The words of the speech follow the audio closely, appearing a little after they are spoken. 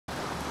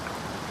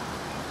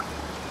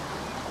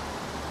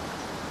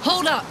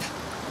Hold up!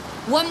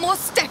 One more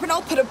step and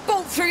I'll put a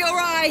bolt through your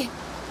eye!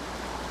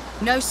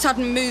 No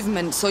sudden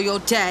movements or you're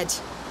dead.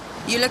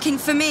 You looking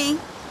for me?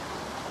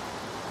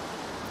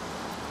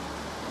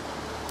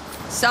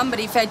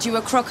 Somebody fed you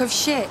a crock of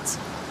shit.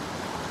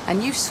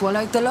 And you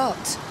swallowed the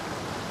lot.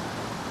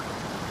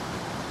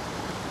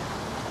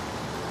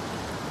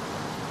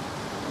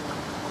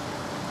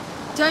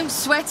 Don't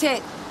sweat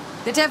it.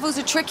 The devils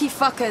are tricky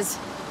fuckers.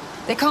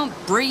 They can't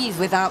breathe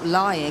without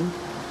lying.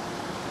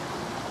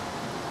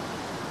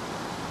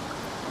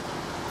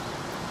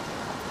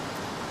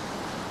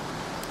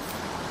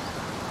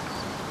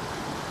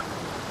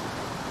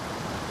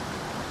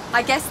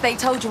 I guess they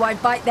told you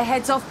I'd bite the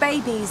heads off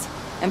babies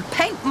and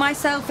paint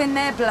myself in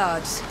their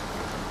blood.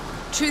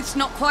 Truth's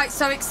not quite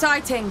so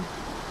exciting.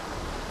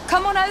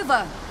 Come on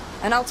over,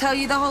 and I'll tell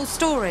you the whole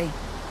story.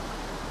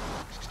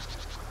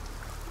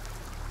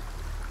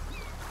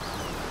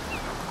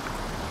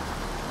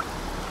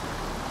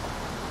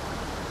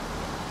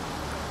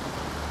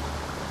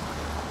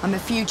 I'm a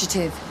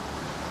fugitive.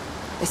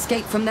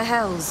 Escaped from the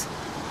hells.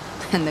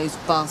 And those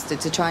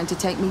bastards are trying to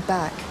take me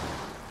back.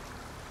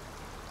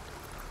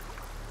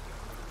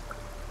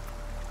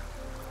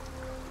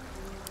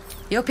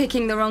 You're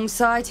picking the wrong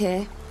side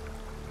here.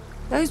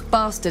 Those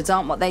bastards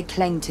aren't what they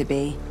claim to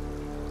be.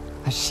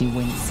 As she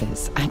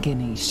winces,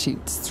 agony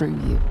shoots through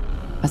you,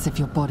 as if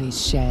your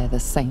bodies share the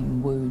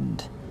same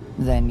wound.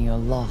 Then you're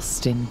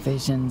lost in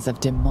visions of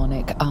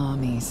demonic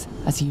armies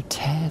as you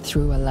tear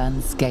through a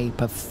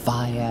landscape of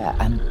fire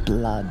and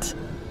blood.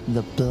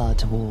 The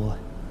Blood War.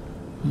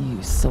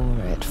 You saw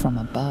it from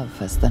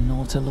above as the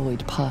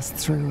Nautiloid passed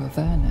through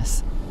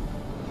Avernus.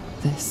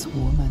 This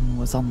woman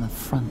was on the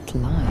front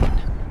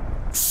line.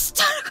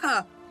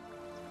 Stonica!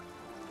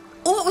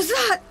 What was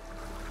that?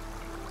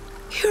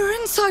 You were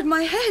inside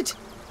my head.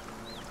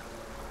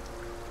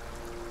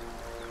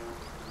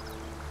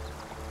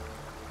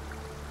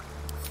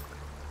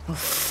 Oh,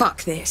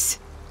 fuck this.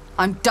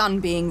 I'm done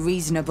being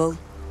reasonable.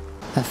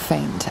 A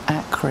faint,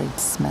 acrid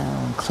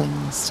smell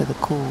clings to the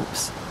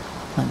corpse,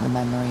 like the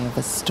memory of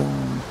a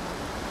storm.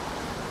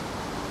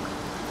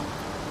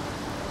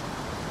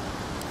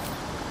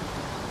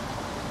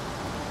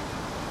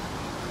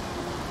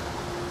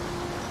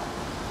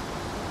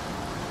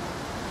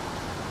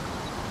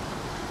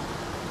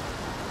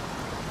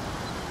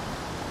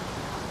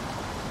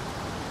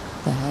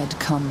 The head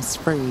comes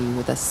free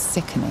with a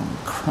sickening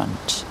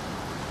crunch.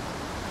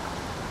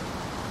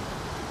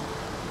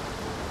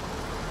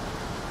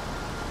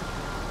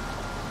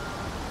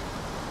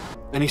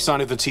 Any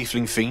sign of the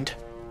tiefling fiend?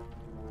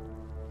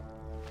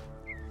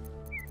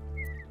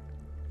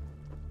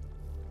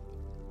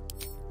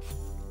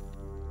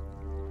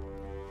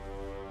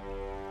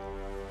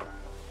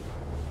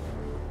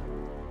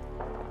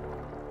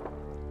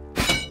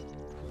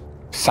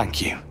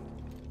 Thank you.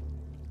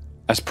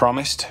 As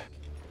promised,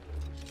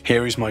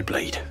 here is my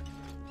blade.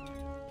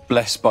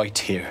 Blessed by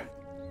Tyr.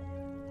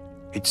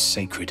 It's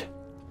sacred.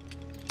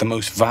 The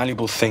most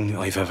valuable thing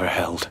I've ever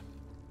held.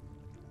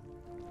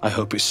 I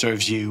hope it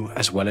serves you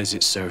as well as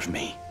it served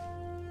me.